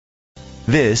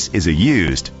This is a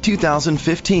used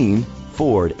 2015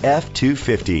 Ford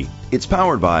F-250. It's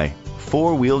powered by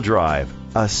four-wheel drive,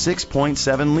 a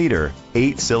 6.7-liter,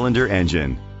 8-cylinder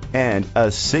engine, and a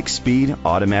 6-speed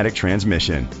automatic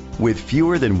transmission. With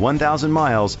fewer than 1,000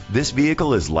 miles, this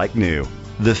vehicle is like new.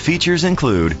 The features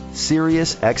include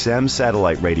Sirius XM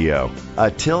satellite radio,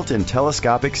 a tilt and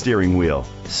telescopic steering wheel,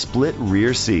 split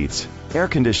rear seats, air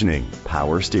conditioning,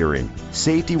 power steering.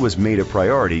 Safety was made a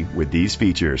priority with these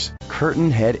features: curtain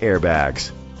head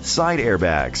airbags, side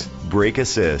airbags, brake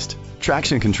assist,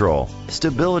 traction control,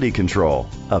 stability control,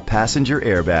 a passenger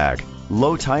airbag,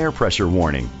 low tire pressure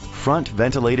warning, front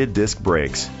ventilated disc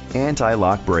brakes,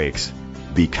 anti-lock brakes.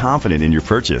 Be confident in your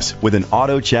purchase with an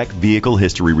AutoCheck Vehicle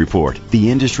History Report,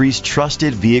 the industry's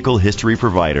trusted vehicle history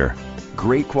provider.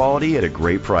 Great quality at a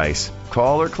great price.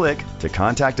 Call or click to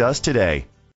contact us today.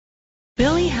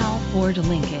 Billy Howell Ford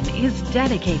Lincoln is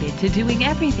dedicated to doing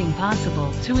everything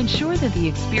possible to ensure that the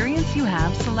experience you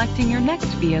have selecting your next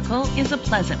vehicle is a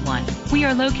pleasant one. We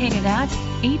are located at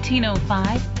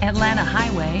 1805 Atlanta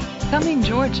Highway, Cumming,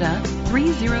 Georgia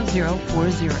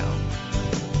 30040.